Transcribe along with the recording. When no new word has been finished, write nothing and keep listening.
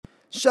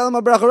Shalom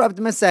Abracha Rav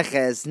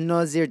Meseches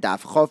Nazir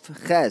Daf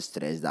Chof Ches.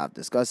 Today's daf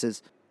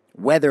discusses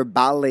whether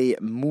Balei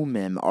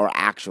Mumim are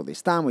actually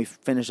Stam. We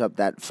finish up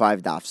that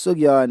 5 daf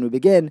sugya and we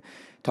begin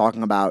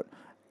talking about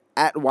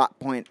up to what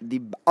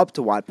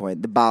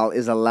point the Baal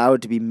is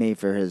allowed to be made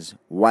for his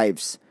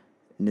wife's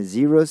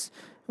Nazirus.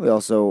 We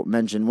also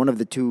mentioned one of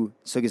the 2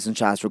 sugyas in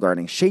Shas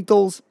regarding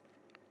Shetels.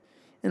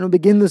 And we'll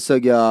begin the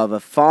sugya of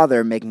a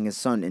father making his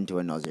son into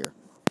a Nazir.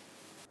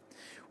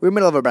 We were in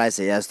the middle of a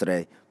brisa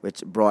yesterday,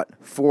 which brought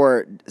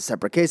 4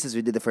 separate cases.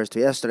 We did the first 2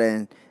 yesterday,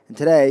 and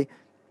today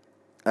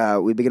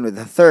we begin with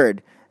the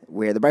third,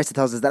 where the brisa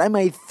tells us that I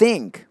might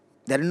think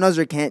that a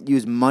Nazir can't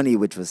use money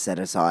which was set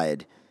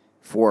aside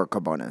for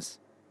karbanas,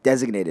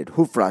 designated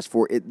hufrash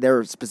for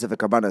their specific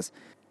karbanas,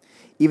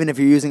 even if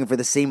you're using it for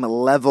the same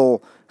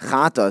level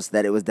chatos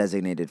that it was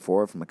designated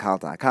for, from akal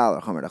to akal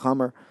or chomer to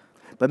chomer.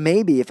 But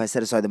maybe if I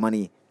set aside the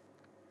money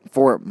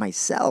for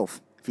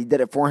myself, if he did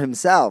it for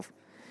himself,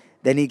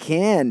 then he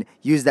can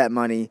use that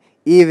money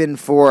even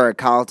for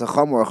kal to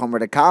chomer or chomer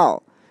to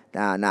kal. The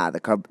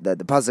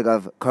pasuk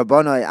of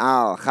karbonoi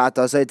al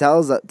chatosai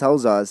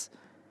tells us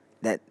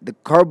that the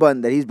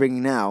karban that he's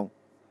bringing now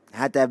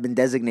had to have been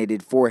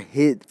designated for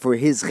his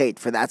chait,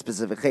 for that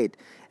specific chait.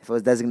 If it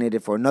was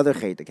designated for another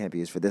chait, it can't be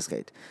used for this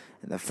chait.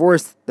 And the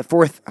fourth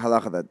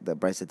halacha that the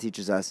brisa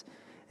teaches us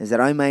is that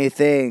I may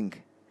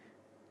think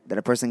that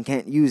a person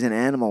can't use an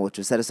animal which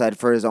was set aside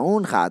for his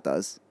own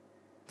chatas,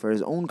 for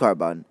his own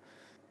karban,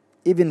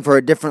 even for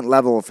a different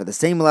level, for the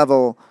same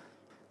level.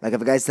 Like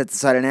if a guy sets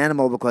aside an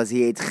animal because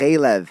he ate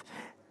chaylev,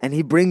 and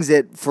he brings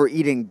it for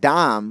eating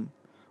dam,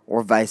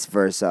 or vice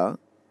versa,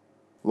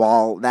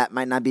 while that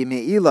might not be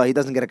me'ilah, he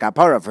doesn't get a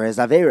kapara for his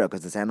aveira,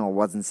 because this animal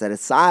wasn't set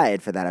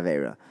aside for that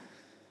aveira.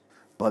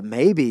 But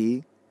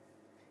maybe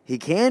he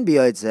can be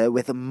yotzeh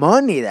with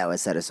money that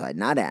was set aside,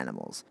 not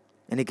animals.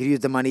 And he could use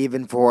the money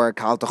even for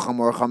kal to chomer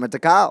or chomer to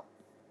kal.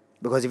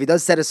 Because if he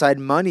does set aside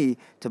money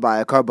to buy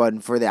a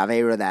karban for the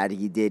aveira that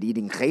he did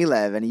eating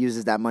chaylev, and he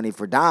uses that money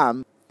for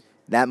dam,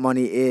 that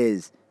money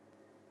it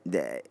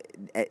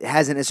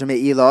has an isra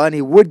me'ilah, and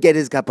he would get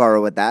his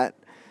kapara with that.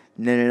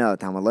 No.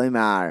 Talmud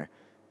loymar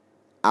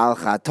al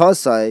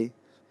chatosai,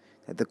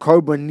 that the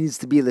karban needs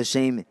to be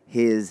l'shem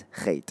his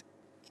chait.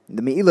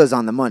 The me'ilah is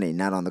on the money,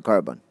 not on the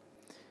karban.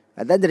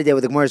 At the end of the day,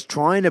 what the Gemara is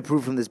trying to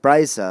prove from this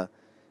brisa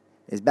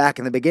is back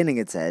in the beginning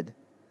it said,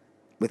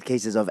 with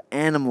cases of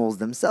animals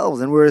themselves,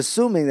 and we're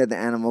assuming that the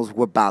animals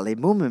were balei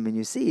mumim, and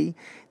you see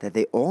that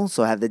they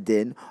also have the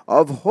din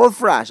of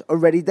hofrash,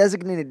 already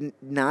designated,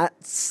 not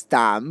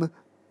stam.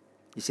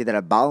 You see that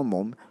a baal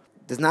mum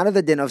does not have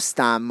the din of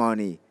stam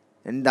money,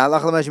 and the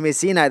halacha l'mashmei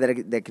Sinai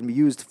that can be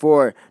used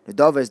for the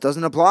dovas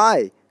doesn't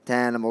apply to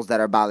animals that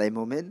are balei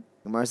mumim.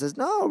 The Gemara says,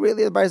 no,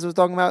 really, the Brisa was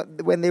talking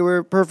about when they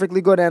were perfectly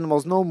good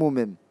animals, no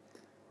mumim.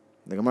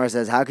 The Gemara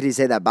says, how could he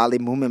say that balei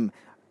mumim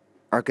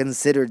are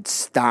considered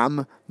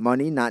stam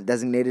money, not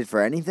designated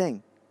for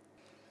anything?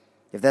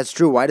 If that's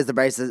true, why does the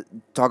Brisa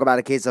talk about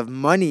a case of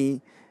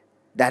money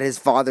that his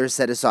father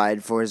set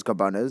aside for his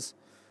karbanas?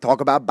 Talk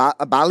about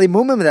balei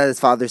mumim that his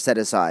father set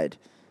aside.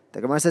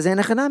 The Gemara says,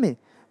 Einachanami,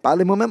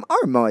 balei mumim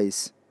are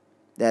mois.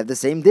 They have the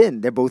same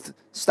din. They're both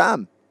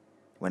stam.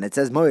 When it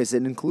says mois,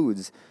 it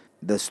includes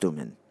the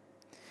stumin.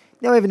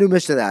 Now we have a new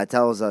Mishnah that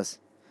tells us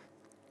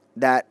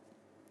that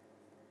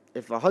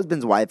if a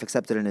husband's wife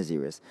accepted a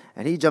Nazirus,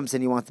 and he jumps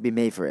in, he wants to be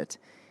made for it,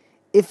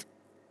 if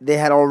they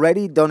had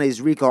already done a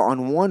zrika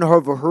on one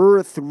of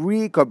her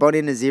 3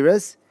 karbonei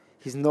Nazirus,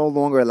 he's no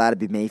longer allowed to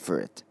be made for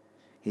it.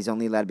 He's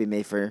only allowed to be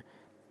made for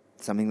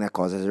something that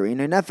causes her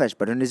inner nefesh,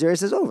 but her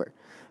Nazirus is over.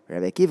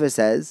 Rabbi Akiva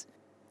says,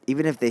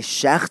 even if they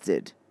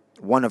shechted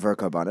one of her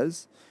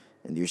karbanas,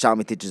 and the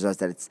Yerushalmi teaches us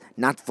that it's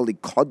not fully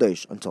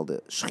kadosh until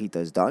the shechita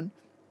is done,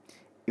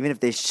 even if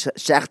they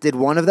shechted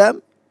one of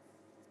them,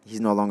 he's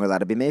no longer allowed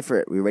to be made for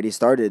it. We already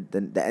started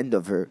the end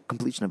of her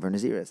completion of her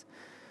Naziris.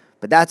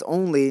 But that's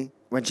only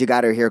when she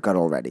got her haircut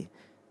already.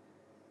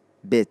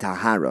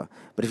 B'tahara.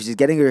 But if she's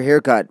getting her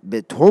haircut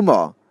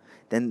b'toma,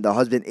 then the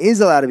husband is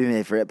allowed to be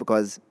made for it,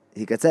 because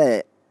he could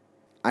say,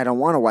 I don't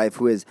want a wife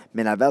who is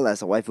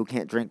minaveles, a wife who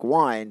can't drink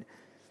wine.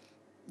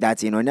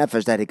 That's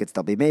nefesh that he could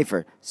still be made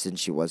for, since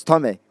she was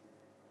tameh.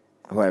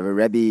 However,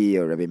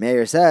 Rabbi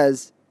Meir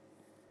says,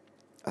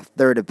 a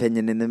third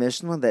opinion in the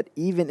Mishnah, that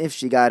even if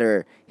she got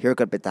her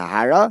haircut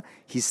b'tahara,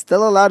 he's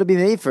still allowed to be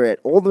made for it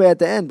all the way at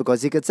the end,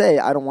 because he could say,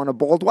 I don't want a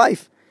bald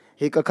wife.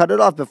 He could cut it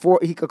off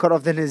he could cut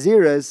off the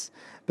Naziris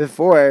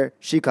before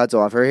she cuts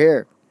off her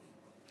hair.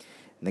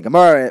 In the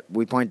Gemara,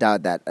 we point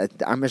out that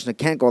our Mishnah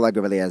can't go like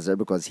Rabbi Eliezer,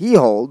 because he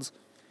holds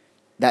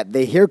that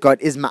the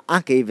haircut is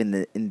ma'akev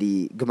in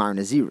the Gemara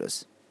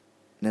Naziris.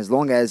 And as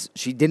long as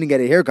she didn't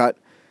get a haircut,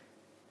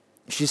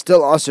 she's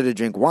still also to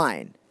drink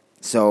wine.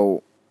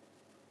 So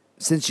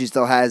since she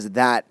still has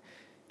that,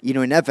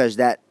 nefesh,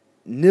 that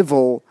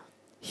nivel,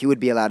 he would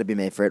be allowed to be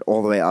made for it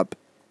all the way up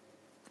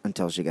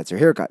until she gets her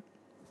haircut,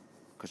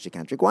 because she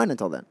can't drink wine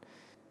until then.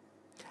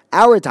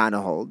 Our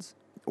Tana holds,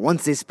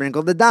 once they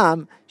sprinkle the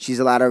dam, she's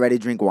allowed to already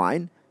drink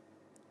wine,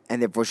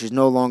 and therefore she's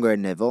no longer a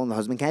nivel, and the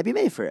husband can't be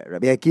made for it.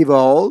 Rabbi Akiva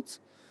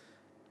holds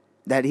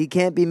that he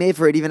can't be made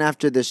for it even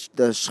after the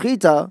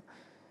shchita,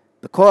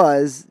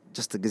 because,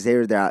 just the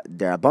gezer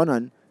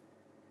derabanan,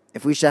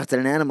 if we shechted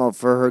an animal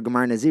for her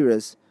gemar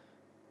naziris,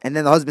 and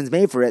then the husband's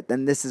made for it,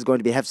 then this is going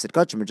to be hefset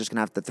kachim. We're just going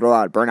to have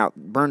to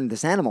burn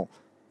this animal.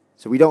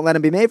 So we don't let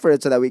him be made for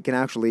it so that we can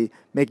actually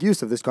make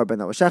use of this carbon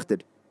that was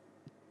shechted.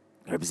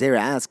 Rabbi Zera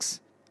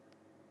asks,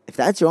 if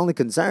that's your only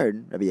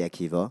concern, Rabbi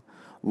Akiva,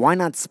 why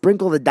not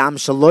sprinkle the dam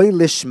shaloi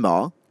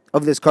lishma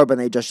of this carbon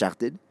that you just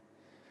shechted?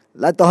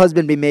 Let the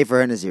husband be made for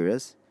her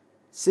naziris.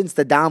 Since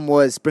the dam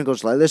was sprinkled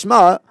shaloi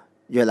lishma,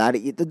 you're allowed to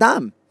eat the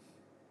dam.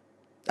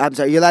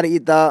 You're allowed to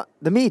eat the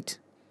meat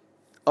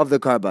of the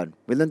carbon.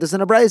 We learned this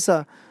in a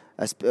brisa.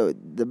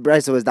 The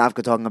brisa was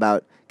dafka talking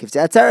about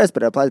kiftzei atzeres,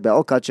 but it applies by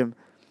all kachim,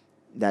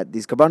 that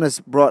these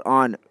karbanos brought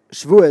on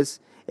shvuas,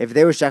 if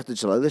they were shechted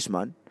shaloi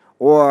lishman,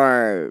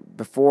 or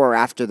before or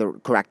after the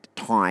correct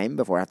time,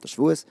 before or after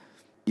shvuas,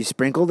 you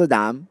sprinkle the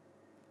dam,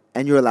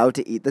 and you're allowed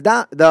to eat the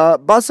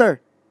basar.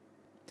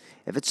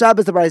 If it's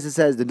Shabbos, the brisa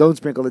says, then don't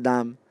sprinkle the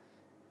dam.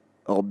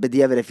 Or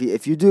b'diavad,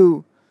 if you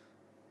do,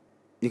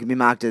 you can be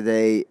mocked to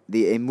the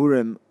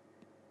emurim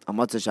on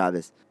Motzei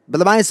Shabbos. But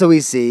the so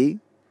we see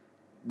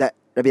that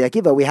Rabbi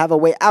Akiva, we have a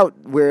way out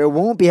where it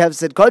won't be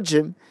hefset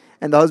kodshim,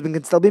 and the husband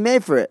can still be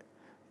made for it.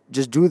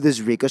 Just do this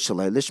rika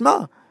shaloi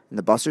lishma, and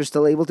the basar is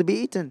still able to be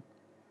eaten.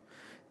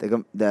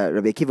 The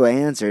Rabbi Akiva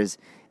answers,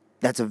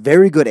 that's a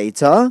very good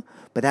eitzah,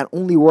 but that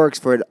only works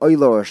for an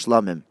oilo or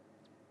shlamim.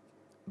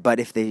 But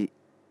if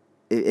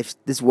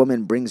this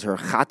woman brings her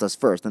chatas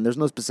first, and there's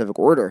no specific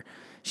order,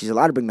 she's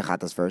allowed to bring the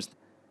chatas first.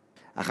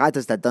 A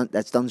chatas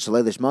that's done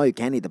shalei lishma, you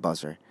can't eat the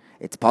basar.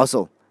 It's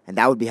pasul, and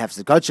that would be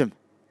hefset kodshim.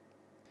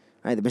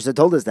 Right? The Mishnah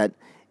told us that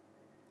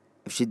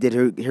if she did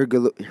her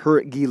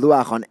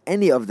giluach on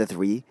any of the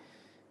three,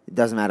 it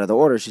doesn't matter the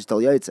order, she's still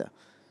yaitza.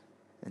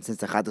 And since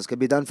the chatas could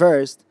be done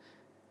first,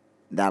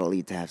 that'll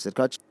lead to hefset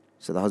kodshim.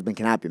 So the husband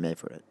cannot be made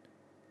for it,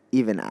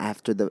 even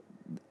after the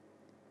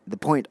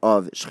point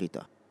of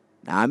shchita.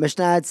 Now, our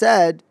Mishnah had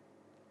said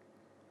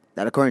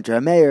that according to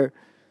Rameir,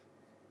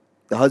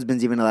 the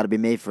husband's even allowed to be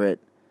made for it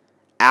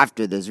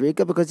after the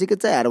zrika, because he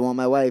could say, I don't want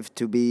my wife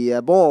to be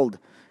bald.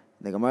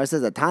 The Gemara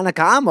says that Tana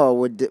Ka'ama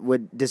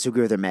would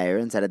disagree with Rameir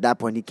and said at that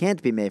point he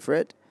can't be made for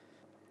it,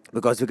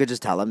 because we could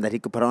just tell him that he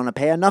could put on a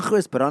peah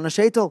nachris, put on a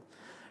sheitel.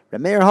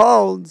 Rameir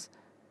holds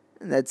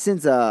that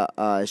since a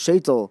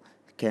sheitel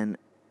can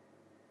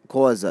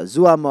cause a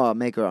zuama,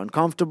 make her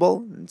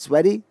uncomfortable and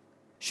sweaty,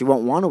 she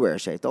won't want to wear a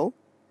sheitel,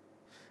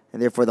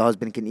 and therefore the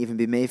husband can even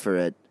be made for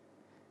it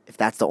if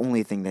that's the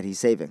only thing that he's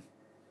saving.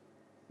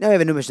 Now we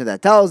have a new Mishnah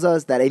that tells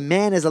us that a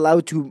man is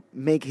allowed to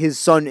make his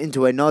son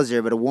into a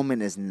nazir, but a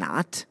woman is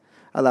not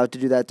allowed to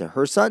do that to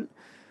her son.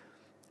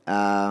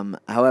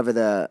 However,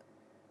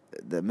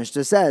 the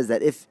Mishnah says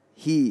that if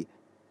he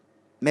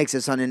makes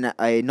his son in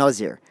a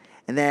nazir,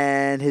 and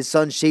then his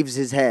son shaves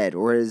his head,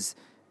 or his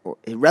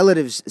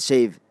relatives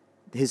shave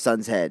his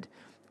son's head,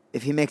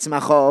 if he makes a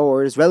macho,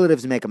 or his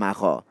relatives make a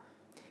macho,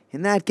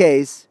 in that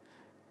case,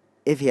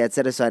 if he had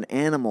set aside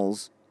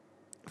animals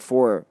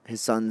for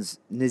his son's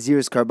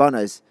nazirus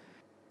karbanas,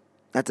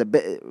 that's a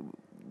bit.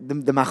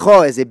 The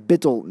macho is a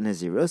bittul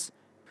nazirus.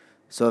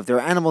 So if there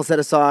are animals set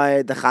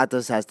aside, the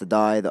chatas has to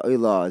die. The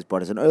oila is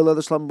brought as an oila.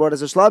 The shlamim brought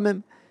as a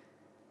shlamim.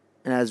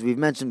 And as we've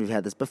mentioned, we've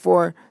had this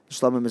before. The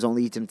shlamim is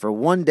only eaten for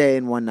one day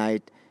and one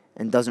night,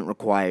 and doesn't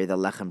require the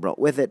lechem brought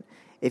with it.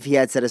 If he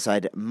had set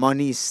aside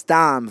money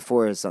stam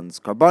for his son's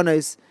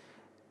karbanas,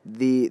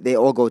 they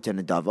all go to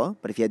Nadava.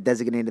 But if he had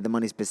designated the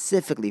money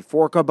specifically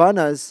for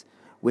karbanas,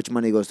 which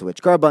money goes to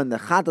which karban, the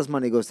chatas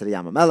money goes to the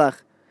Yam HaMelech.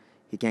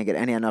 He can't get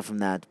any enough from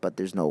that, but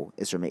there's no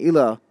Isra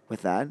Me'ilah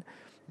with that.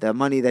 The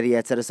money that he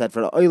had set aside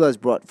for the oila is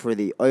brought for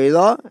the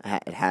oila.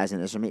 It has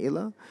an Isra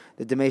Me'ilah.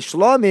 The Demei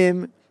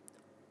Shlamim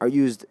are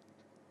used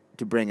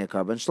to bring a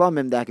karban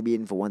shlamim that can be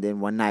eaten for one day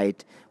and one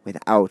night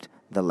without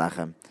the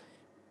lechem.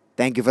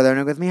 Thank you for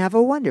learning with me. Have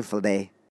a wonderful day.